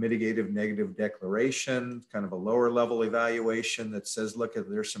call a mitigative negative declaration, kind of a lower level evaluation that says, look,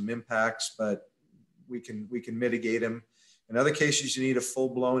 there's some impacts, but we can mitigate them. In other cases, you need a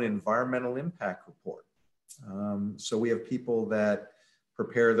full-blown environmental impact report. So we have people that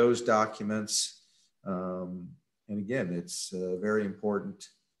prepare those documents. And again, it's very important.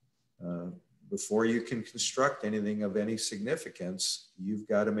 Before you can construct anything of any significance, you've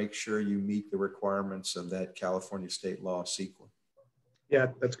got to make sure you meet the requirements of that California state law, CEQA. Yeah,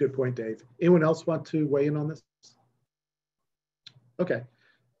 that's a good point, Dave. Anyone else want to weigh in on this? Okay,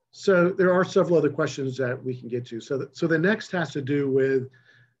 so there are several other questions that we can get to. So the next has to do with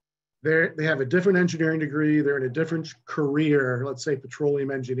they have a different engineering degree, they're in a different career, let's say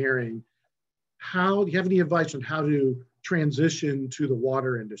petroleum engineering. How do you have any advice on how to transition to the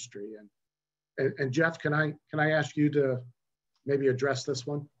water industry? And Jeff, can I ask you to maybe address this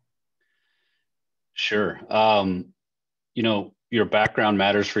one? Sure. You know, your background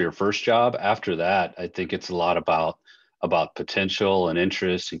matters for your first job. After that, I think it's a lot about potential and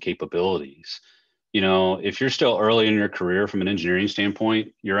interest and capabilities. You know, if you're still early in your career from an engineering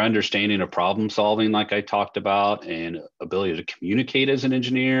standpoint, your understanding of problem solving, like I talked about, and ability to communicate as an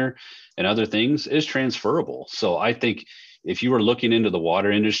engineer and other things is transferable. So I think if you were looking into the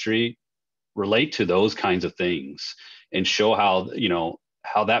water industry, relate to those kinds of things and show how, you know,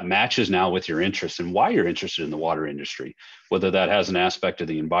 how that matches now with your interests and why you're interested in the water industry, whether that has an aspect of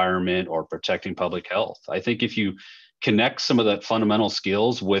the environment or protecting public health. I think if you connect some of that fundamental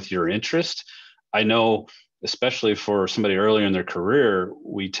skills with your interest, I know, especially for somebody earlier in their career,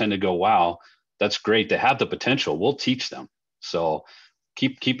 we tend to go, wow, that's great. They have the potential. We'll teach them. So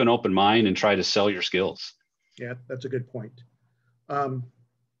keep an open mind and try to sell your skills. Yeah, that's a good point.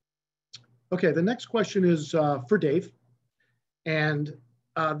 Okay, the next question is for Dave. And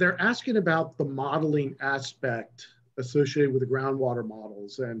they're asking about the modeling aspect associated with the groundwater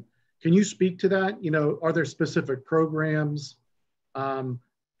models. And can you speak to that? You know, are there specific programs?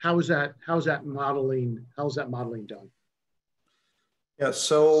 How is that modeling done? Yeah,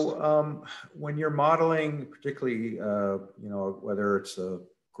 so when you're modeling, particularly, you know, whether it's a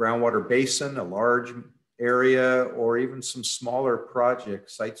groundwater basin, a large area, or even some smaller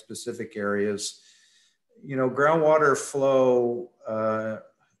projects, site-specific areas, you know, groundwater flow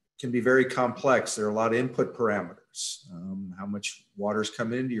can be very complex. There are a lot of input parameters. How much water is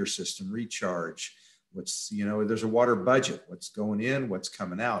coming into your system, recharge, what's, you know, there's a water budget, what's going in, what's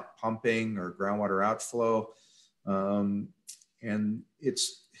coming out, pumping or groundwater outflow. And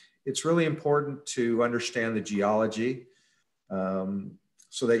it's really important to understand the geology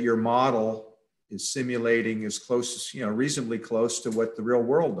so that your model is simulating as close as, you know, reasonably close to what the real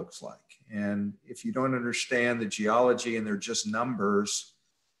world looks like. And if you don't understand the geology and they're just numbers,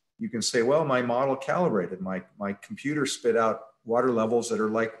 you can say, well, my model calibrated, my computer spit out water levels that are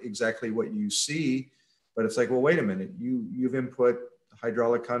like exactly what you see. But it's like, well, wait a minute, you've input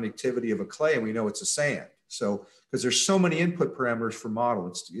hydraulic conductivity of a clay and we know it's a sand. So, because there's so many input parameters for model,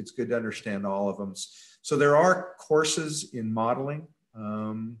 it's good to understand all of them. So there are courses in modeling.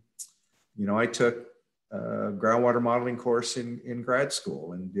 You know, I took a groundwater modeling course in grad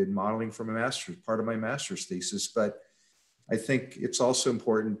school and did modeling for my master's, part of my master's thesis. But I think it's also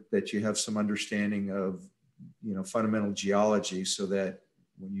important that you have some understanding of, you know, fundamental geology so that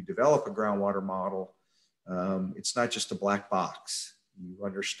when you develop a groundwater model, it's not just a black box. You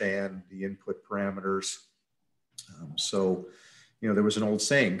understand the input parameters. So, you know, there was an old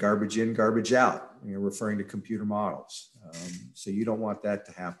saying, garbage in, garbage out, you know, referring to computer models. So you don't want that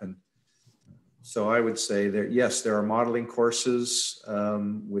to happen. So I would say that, yes, there are modeling courses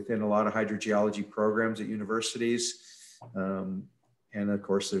within a lot of hydrogeology programs at universities. And of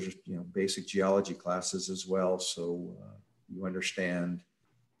course, there's, you know, basic geology classes as well. So you understand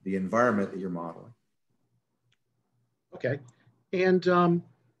the environment that you're modeling. Okay. And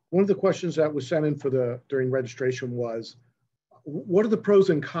one of the questions that was sent in during registration was, what are the pros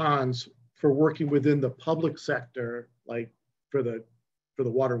and cons for working within the public sector, like for the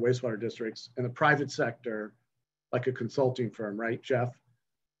water and wastewater districts, and the private sector, like a consulting firm, right, Jeff?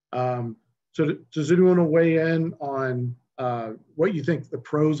 So does anyone want to weigh in on what you think the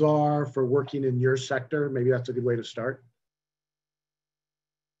pros are for working in your sector? Maybe that's a good way to start.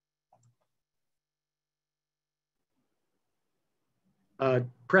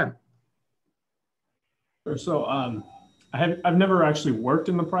 Prem. So I've never actually worked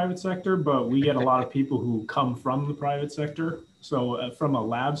in the private sector, but we get a lot of people who come from the private sector. So from a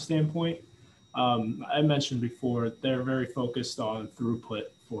lab standpoint, I mentioned before, they're very focused on throughput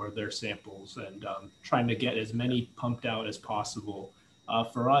for their samples and trying to get as many pumped out as possible.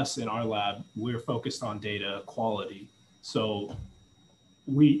 For us in our lab, we're focused on data quality. So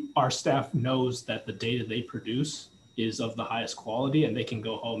our staff knows that the data they produce is of the highest quality, and they can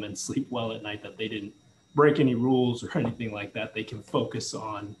go home and sleep well at night that they didn't break any rules or anything like that. They can focus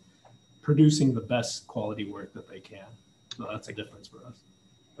on producing the best quality work that they can. So that's a difference for us.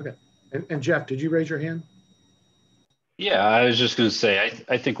 Okay. And Jeff, did you raise your hand? Yeah, I was just going to say,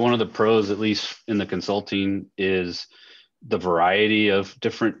 I think one of the pros, at least in the consulting, is the variety of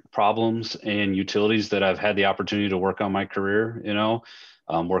different problems and utilities that I've had the opportunity to work on my career,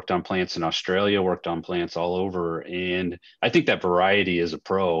 worked on plants in Australia, worked on plants all over. And I think that variety is a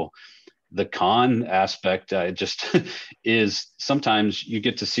pro. The con aspect just is sometimes you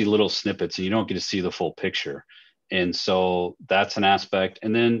get to see little snippets and you don't get to see the full picture. And so that's an aspect.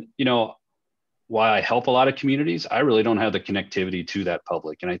 And then, while I help a lot of communities, I really don't have the connectivity to that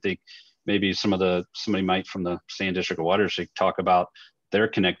public. And I think maybe somebody might from the Sand District of Water District talk about their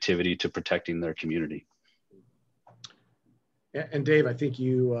connectivity to protecting their community. And Dave, I think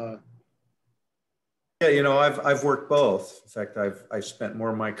you. Yeah, I've worked both. In fact, I've spent more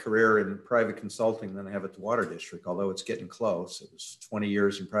of my career in private consulting than I have at the Water District, although it's getting close. It was 20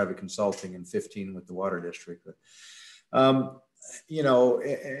 years in private consulting and 15 with the Water District. But,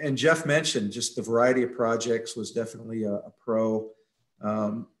 and Jeff mentioned just the variety of projects was definitely a pro.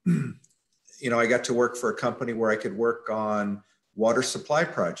 I got to work for a company where I could work on water supply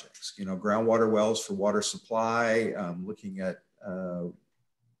projects, groundwater wells for water supply, looking at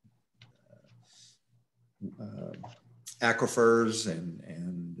aquifers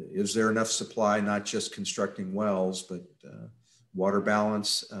and is there enough supply, not just constructing wells, but water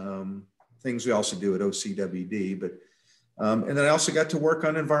balance, things we also do at OCWD. But and then I also got to work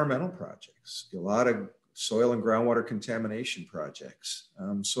on environmental projects, a lot of soil and groundwater contamination projects.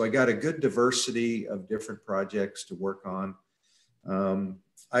 So I got a good diversity of different projects to work on.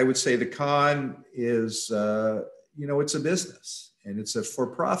 I would say the con is, it's a business and it's a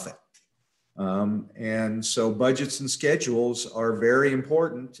for-profit. And so budgets and schedules are very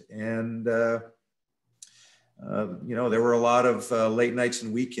important. And, there were a lot of late nights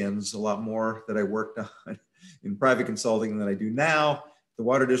and weekends, a lot more that I worked on in private consulting than I do now. The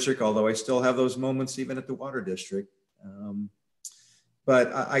Water District, although I still have those moments even at the Water District.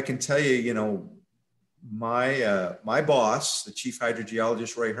 But I can tell you, my boss, the chief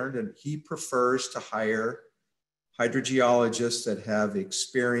hydrogeologist, Ray Herndon, he prefers to hire hydrogeologists that have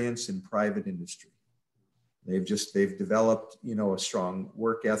experience in private industry. They've developed, a strong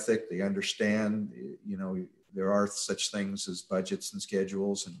work ethic. They understand, there are such things as budgets and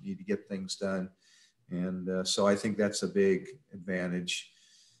schedules and need to get things done. And so I think that's a big advantage.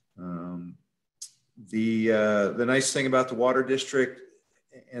 The nice thing about the Water District,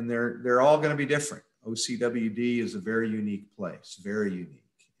 and they're all going to be different. OCWD is a very unique place, very unique.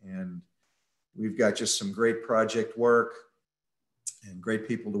 And we've got just some great project work and great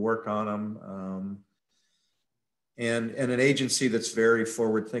people to work on them. And an agency that's very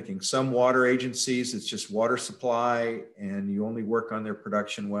forward thinking. Some water agencies, it's just water supply and you only work on their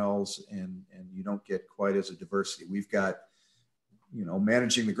production wells and you don't get quite as a diversity. We've got,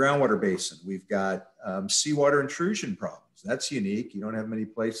 managing the groundwater basin. We've got seawater intrusion problems. That's unique. You don't have many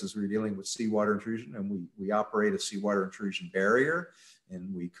places where you're dealing with seawater intrusion, and we operate a seawater intrusion barrier,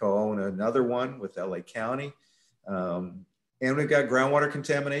 and we co-own another one with LA County. And we've got groundwater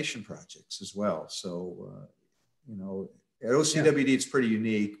contamination projects as well. So, at OCWD, it's pretty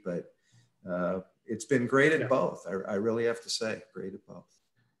unique, but it's been great at both. I really have to say, great at both.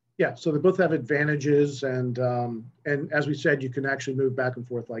 Yeah, so they both have advantages, and as we said, you can actually move back and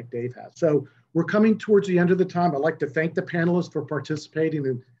forth like Dave has. So we're coming towards the end of the time. I'd like to thank the panelists for participating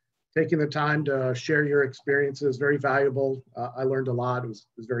and taking the time to share your experiences. Very valuable. I learned a lot. It was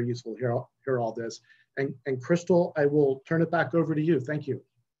very useful to hear all this. And Crystal, I will turn it back over to you. Thank you.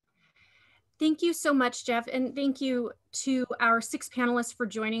 Thank you so much, Jeff. And thank you to our 6 panelists for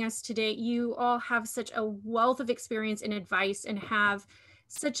joining us today. You all have such a wealth of experience and advice and have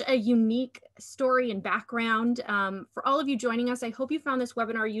such a unique story and background. For all of you joining us, I hope you found this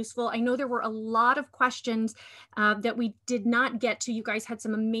webinar useful. I know there were a lot of questions that we did not get to. You guys had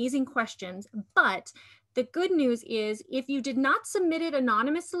some amazing questions, but the good news is if you did not submit it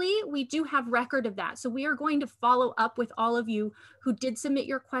anonymously, we do have record of that. So we are going to follow up with all of you who did submit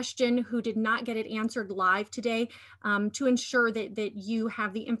your question, who did not get it answered live today, to ensure that you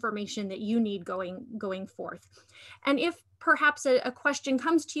have the information that you need going forth. And if perhaps a question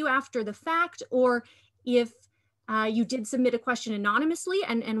comes to you after the fact, or if you did submit a question anonymously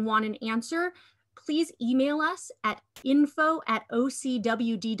and want an answer, please email us at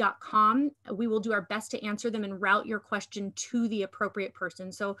info@ocwd.com. We will do our best to answer them and route your question to the appropriate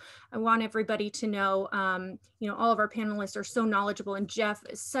person. So I want everybody to know, all of our panelists are so knowledgeable, and Jeff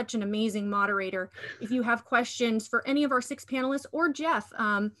is such an amazing moderator. If you have questions for any of our 6 panelists or Jeff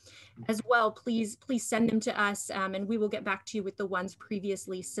as well, please send them to us, and we will get back to you with the ones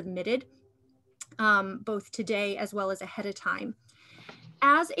previously submitted, both today as well as ahead of time.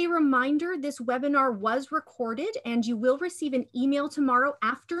 As a reminder, this webinar was recorded and you will receive an email tomorrow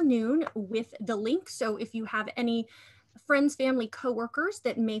afternoon with the link. So if you have any friends, family, coworkers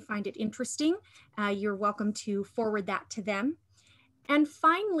that may find it interesting, you're welcome to forward that to them. And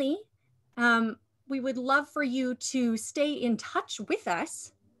finally, we would love for you to stay in touch with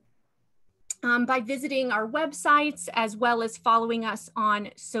us by visiting our websites as well as following us on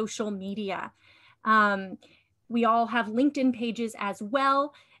social media. We all have LinkedIn pages as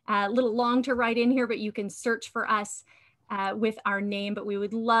well. A little long to write in here, but you can search for us with our name. But we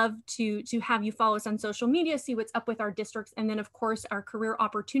would love to have you follow us on social media, see what's up with our districts. And then of course, our career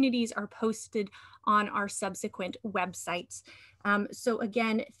opportunities are posted on our subsequent websites. So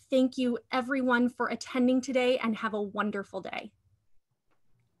again, thank you everyone for attending today and have a wonderful day.